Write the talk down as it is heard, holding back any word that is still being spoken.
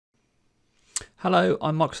Hello,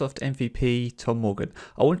 I'm Microsoft MVP Tom Morgan.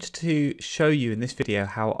 I wanted to show you in this video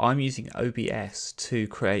how I'm using OBS to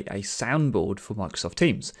create a soundboard for Microsoft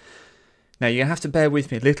Teams. Now you're going to have to bear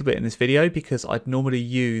with me a little bit in this video because I'd normally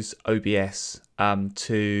use OBS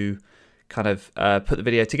to kind of put the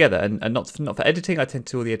video together and not for editing. I tend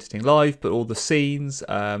to do all the editing live, but all the scenes,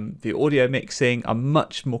 the audio mixing, I'm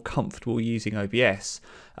much more comfortable using OBS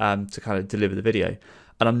to kind of deliver the video.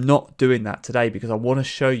 And I'm not doing that today because I want to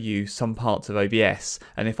show you some parts of OBS.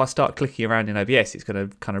 And if I start clicking around in OBS, it's going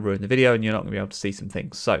to kind of ruin the video and you're not going to be able to see some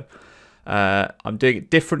things. So I'm doing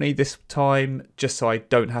it differently this time just so I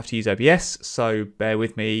don't have to use OBS. So bear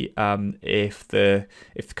with me if the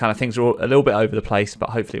kind of things are a little bit over the place,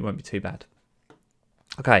 but hopefully it won't be too bad.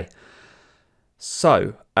 Okay,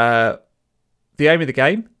 so the aim of the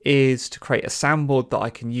game is to create a soundboard that I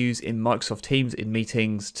can use in Microsoft Teams in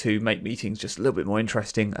meetings to make meetings just a little bit more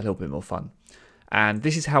interesting, a little bit more fun. And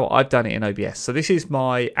this is how I've done it in OBS. So this is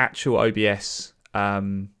my actual OBS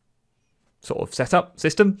sort of setup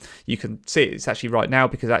system. You can see it's actually right now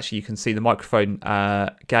because actually you can see the microphone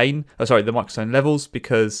the microphone levels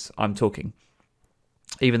because I'm talking,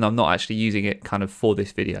 even though I'm not actually using it kind of for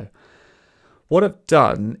this video. What I've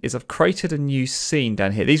done is I've created a new scene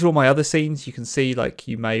down here. These are all my other scenes. You can see, like,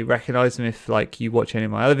 you may recognize them if like you watch any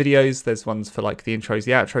of my other videos. There's ones for like the intros,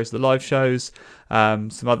 the outros, the live shows,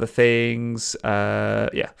 some other things.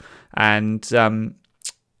 Yeah. And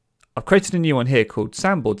I've created a new one here called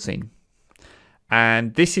Soundboard Scene.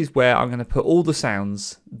 And this is where I'm going to put all the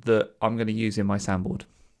sounds that I'm going to use in my soundboard.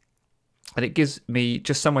 And it gives me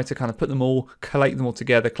just somewhere to kind of put them all, collate them all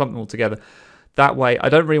together, clump them all together. That way, I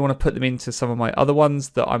don't really want to put them into some of my other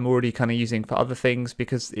ones that I'm already kind of using for other things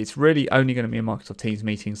because it's really only going to be in Microsoft Teams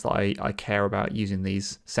meetings that I care about using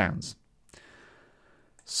these sounds.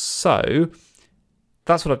 So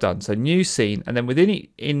that's what I've done. So new scene, and then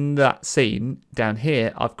in that scene down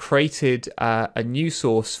here, I've created a new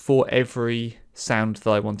source for every sound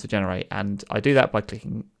that I want to generate. And I do that by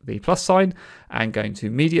clicking the plus sign and going to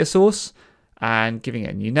media source and giving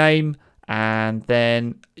it a new name. And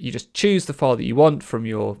then you just choose the file that you want from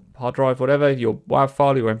your hard drive, whatever, your WAV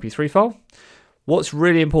file, your MP3 file. What's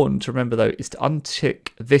really important to remember though is to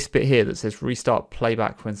untick this bit here that says restart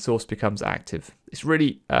playback when source becomes active. It's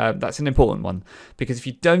really, that's an important one because if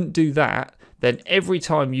you don't do that, then every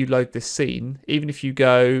time you load this scene, even if you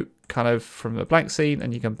go kind of from a blank scene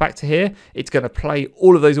and you come back to here, it's going to play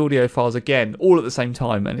all of those audio files again, all at the same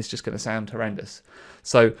time, and it's just going to sound horrendous.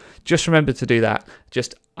 So just remember to do that.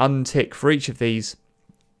 Just untick for each of these.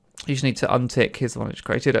 You just need to untick, here's the one I just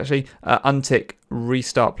created actually, untick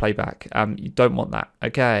restart playback. You don't want that.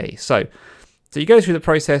 Okay, so you go through the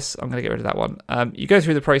process, I'm going to get rid of that one. You go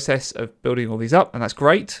through the process of building all these up, and that's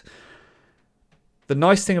great. The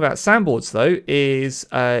nice thing about soundboards though is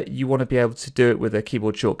you want to be able to do it with a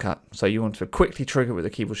keyboard shortcut. So you want to quickly trigger with a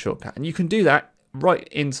keyboard shortcut, and you can do that right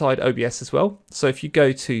inside OBS as well. So if you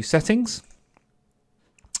go to settings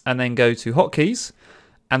and then go to hotkeys,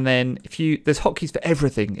 and then there's hotkeys for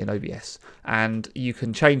everything in OBS, and you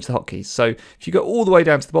can change the hotkeys. So if you go all the way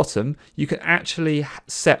down to the bottom, you can actually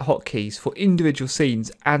set hotkeys for individual scenes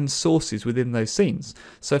and sources within those scenes.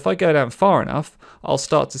 So if I go down far enough, I'll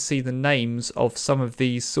start to see the names of some of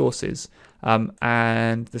these sources.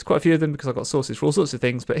 And there's quite a few of them because I've got sources for all sorts of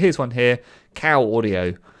things, but here's one here, cow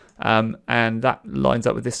audio. And that lines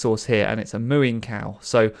up with this source here, and it's a mooing cow.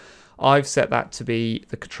 So I've set that to be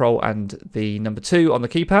the control and the number 2 on the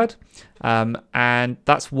keypad, and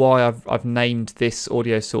that's why I've named this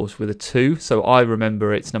audio source with a 2, so I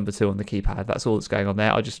remember it's number 2 on the keypad. That's all that's going on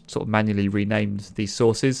there. I just sort of manually renamed these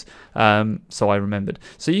sources, so I remembered.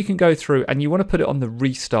 So you can go through and you want to put it on the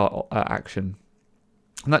restart action.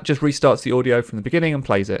 And that just restarts the audio from the beginning and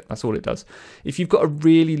plays it. That's all it does. If you've got a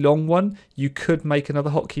really long one, you could make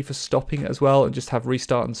another hotkey for stopping it as well and just have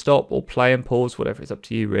restart and stop or play and pause, whatever. It's up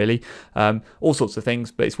to you really. All sorts of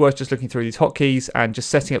things, but it's worth just looking through these hotkeys and just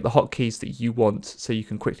setting up the hotkeys that you want so you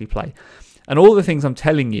can quickly play. And all the things I'm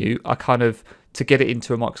telling you are kind of to get it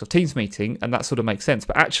into a Microsoft Teams meeting, and that sort of makes sense.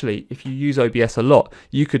 But actually, if you use OBS a lot,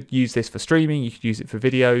 you could use this for streaming, you could use it for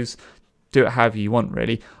videos, do it however you want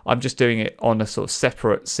really. I'm just doing it on a sort of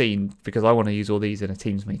separate scene because I want to use all these in a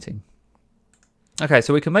Teams meeting. Okay,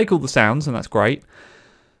 so we can make all the sounds, and that's great.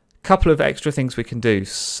 Couple of extra things we can do.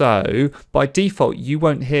 So by default, you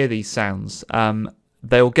won't hear these sounds.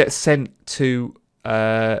 They'll get sent to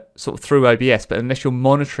sort of through OBS, but unless you're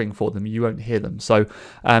monitoring for them, you won't hear them. So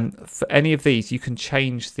for any of these, you can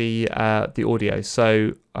change the audio.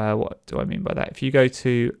 So what do I mean by that? If you go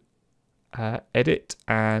to edit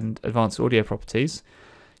and advanced audio properties,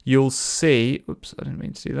 you'll see, oops, I didn't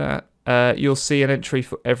mean to do that. you'll see an entry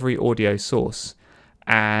for every audio source.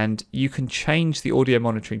 And you can change the audio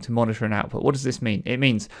monitoring to monitor and output. What does this mean? It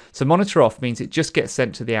means, so monitor off means it just gets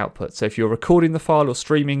sent to the output. So if you're recording the file or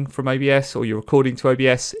streaming from OBS, or you're recording to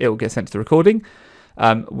OBS, it will get sent to the recording.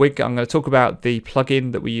 I'm going to talk about the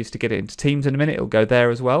plugin that we use to get it into Teams in a minute. It'll go there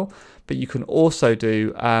as well. But you can also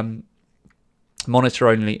do monitor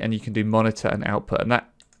only, and you can do monitor and output. And that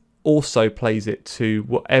also plays it to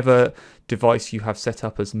whatever device you have set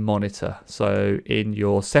up as monitor. So in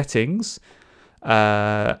your settings,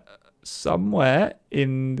 somewhere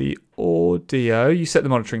in the audio, you set the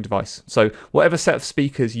monitoring device. So whatever set of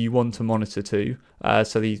speakers you want to monitor to,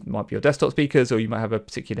 so these might be your desktop speakers, or you might have a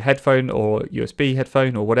particular headphone or USB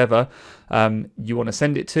headphone or whatever you want to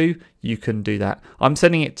send it to, you can do that. I'm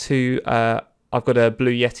sending it to, I've got a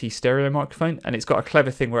Blue Yeti stereo microphone, and it's got a clever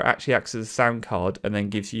thing where it actually acts as a sound card and then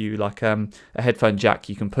gives you like a headphone jack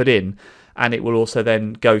you can put in, and it will also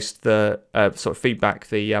then ghost the sort of feedback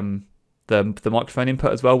the microphone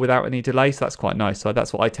input as well without any delay, so that's quite nice. So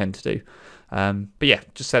that's what I tend to do. But yeah,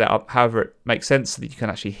 just set it up however it makes sense so that you can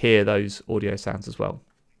actually hear those audio sounds as well.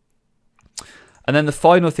 And then the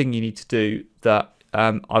final thing you need to do that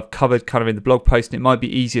I've covered kind of in the blog post, and it might be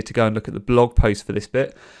easier to go and look at the blog post for this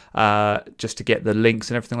bit, just to get the links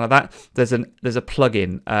and everything like that. There's a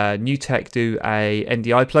plugin. New Tech do a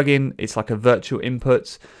NDI plugin. It's like a virtual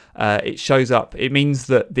input. It shows up. It means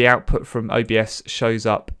that the output from OBS shows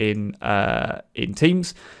up in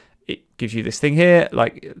Teams. It gives you this thing here,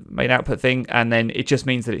 like main output thing, and then it just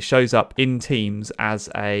means that it shows up in Teams as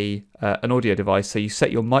an audio device. So you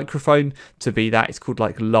set your microphone to be that. It's called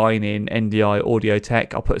like Line in NDI Audio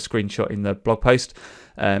Tech. I'll put a screenshot in the blog post.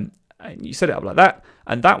 And you set it up like that,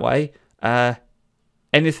 and that way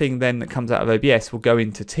anything then that comes out of OBS will go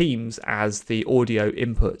into Teams as the audio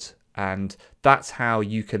input. And that's how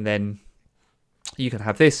you can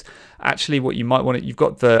have this. Actually, what you might want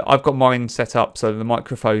to, I've got mine set up so the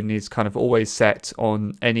microphone is kind of always set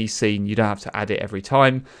on any scene. You don't have to add it every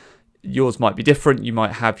time. Yours might be different. You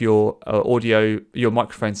might have your your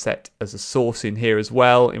microphone set as a source in here as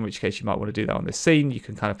well, in which case you might want to do that on this scene. You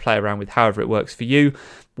can kind of play around with however it works for you.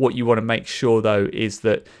 What you want to make sure though is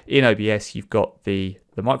that in OBS you've got the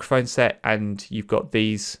microphone set, and you've got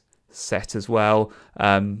these set as well.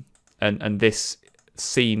 And this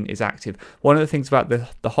scene is active. One of the things about the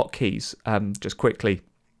hotkeys, just quickly,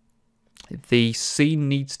 the scene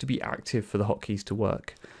needs to be active for the hotkeys to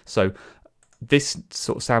work. So this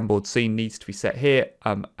sort of soundboard scene needs to be set here,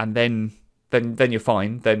 and then you're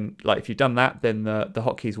fine. Then, like if you've done that, then the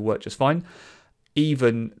hotkeys will work just fine,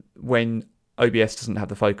 even when OBS doesn't have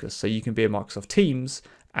the focus. So you can be in Microsoft Teams,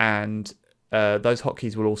 and those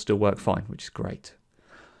hotkeys will all still work fine, which is great.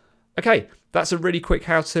 Okay, that's a really quick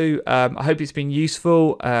how-to. I hope it's been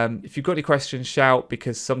useful. If you've got any questions, shout,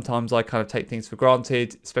 because sometimes I kind of take things for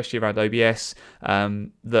granted, especially around OBS,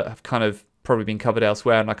 that have kind of probably been covered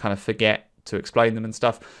elsewhere, and I kind of forget to explain them and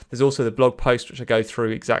stuff. There's also the blog post, which I go through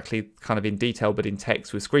exactly kind of in detail, but in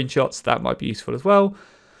text with screenshots. That might be useful as well.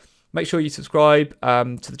 Make sure you subscribe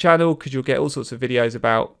to the channel, because you'll get all sorts of videos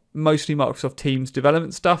about mostly Microsoft Teams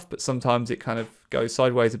development stuff, but sometimes it kind of goes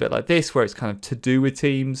sideways a bit like this, where it's kind of to do with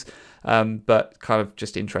Teams, but kind of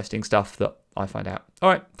just interesting stuff that I find out. All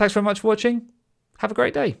right, thanks very much for watching. Have a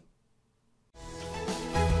great day.